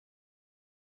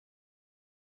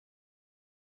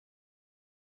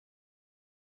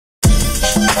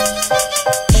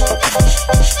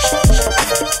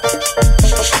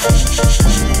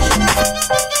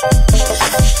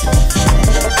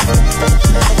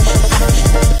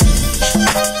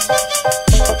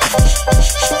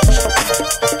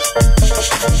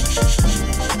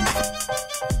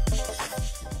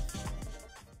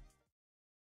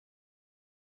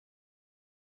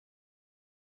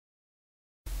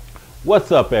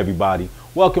What's up, everybody?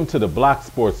 Welcome to the Block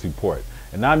Sports Report,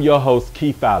 and I'm your host,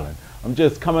 Keith Allen. I'm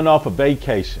just coming off a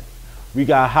vacation. We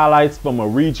got highlights from a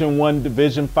Region 1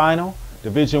 Division Final,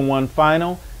 Division 1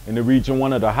 Final, in the Region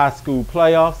 1 of the high school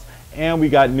playoffs, and we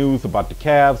got news about the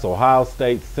Cavs, Ohio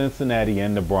State, Cincinnati,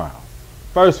 and the Browns.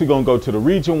 First, we're going to go to the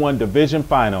Region 1 Division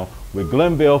Final with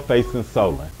Glenville facing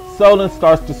Solon. Solon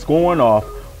starts the scoring off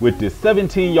with this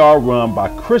 17-yard run by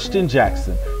Christian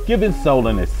Jackson, giving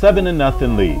Solon a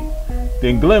 7-0 lead.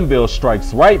 Then Glenville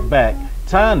strikes right back,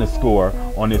 tying the score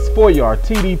on his 4-yard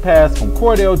TD pass from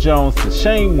Cordell Jones to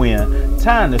Shane Wynn,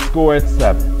 tying the score at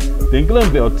 7. Then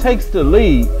Glenville takes the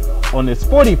lead on his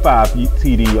 45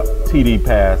 TD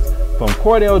pass from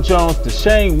Cordell Jones to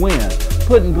Shane Wynn,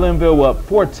 putting Glenville up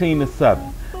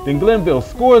 14-7. Then Glenville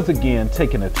scores again,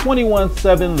 taking a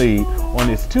 21-7 lead on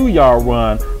his 2-yard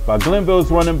run by Glenville's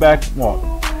running back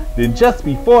Walton. Then just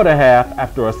before the half,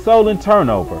 after a Solon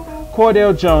turnover,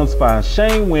 Cordell Jones finds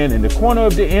Shane Wynn in the corner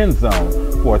of the end zone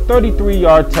for a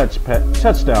 33-yard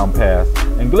touchdown pass,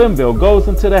 and Glenville goes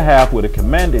into the half with a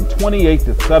commanding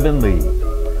 28-7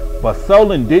 lead. But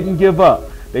Solon didn't give up.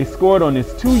 They scored on his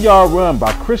 2-yard run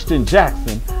by Christian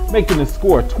Jackson, making the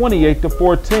score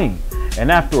 28-14.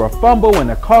 And after a fumble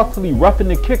and a costly roughing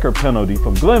the kicker penalty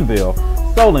from Glenville,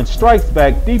 Solon strikes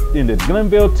back deep into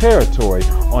Glenville territory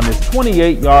on his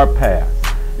 28-yard pass.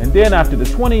 And then after the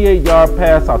 28-yard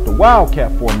pass out the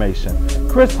Wildcat formation,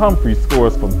 Chris Humphrey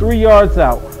scores from 3 yards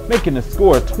out, making the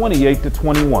score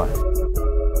 28-21.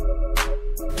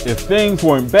 If things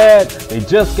weren't bad, they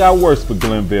just got worse for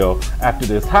Glenville after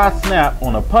this high snap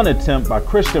on a punt attempt by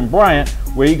Christian Bryant,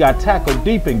 where he got tackled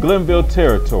deep in Glenville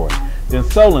territory. Then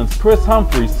Solon's Chris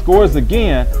Humphrey scores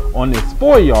again on this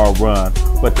 4-yard run,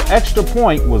 but the extra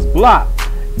point was blocked,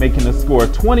 making the score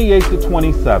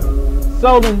 28-27.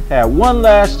 Solon had one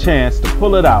last chance to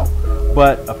pull it out,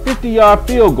 but a 50-yard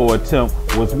field goal attempt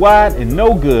was wide and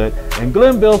no good, and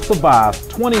Glenville survives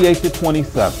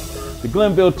 28-27. The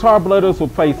Glenville Tarblooders will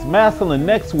face Massillon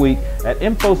next week at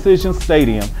Infocision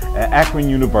Stadium at Akron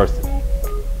University.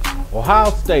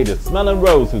 Ohio State is smelling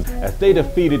roses as they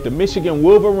defeated the Michigan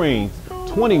Wolverines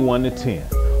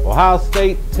 21-10. Ohio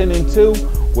State,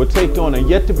 10-2, will take on a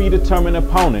yet-to-be-determined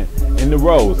opponent in the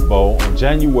Rose Bowl on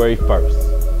January 1st.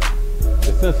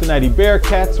 The Cincinnati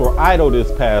Bearcats were idle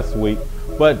this past week,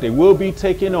 but they will be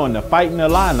taking on the Fighting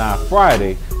Illini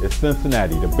Friday at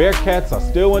Cincinnati. The Bearcats are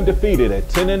still undefeated at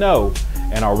 10-0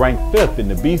 and are ranked 5th in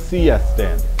the BCS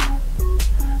standings.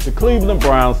 The Cleveland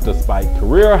Browns, despite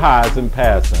career highs in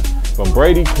passing from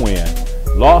Brady Quinn,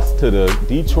 lost to the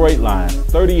Detroit Lions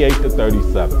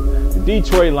 38-37. The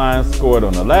Detroit Lions scored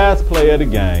on the last play of the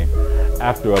game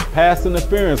after a pass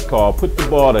interference call put the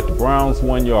ball at the Browns'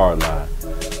 1-yard line.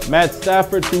 Matt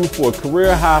Stafford threw for a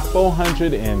career-high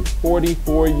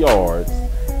 444 yards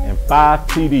and 5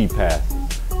 TD passes.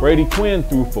 Brady Quinn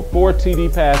threw for 4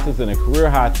 TD passes and a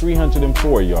career-high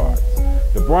 304 yards.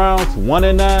 The Browns,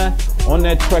 1-9, on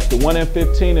that trek to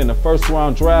 1-15 in the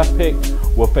first-round draft pick,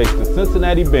 will face the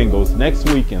Cincinnati Bengals next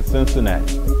week in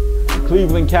Cincinnati. The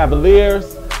Cleveland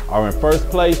Cavaliers are in first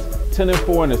place,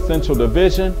 10-4 in the Central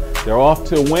Division. They're off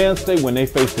till Wednesday when they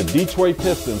face the Detroit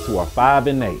Pistons, who are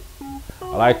 5-8.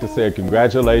 I'd like to say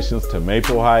congratulations to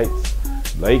Maple Heights,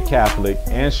 Lake Catholic,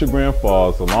 and Chagrin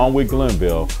Falls, along with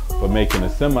Glenville, for making the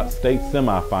state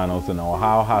semifinals in the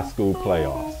Ohio High School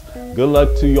playoffs. Good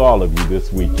luck to all of you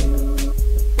this weekend.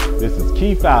 This is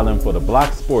Keith Allen for the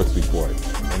Block Sports Report,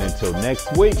 and until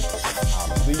next week,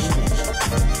 I'll see you.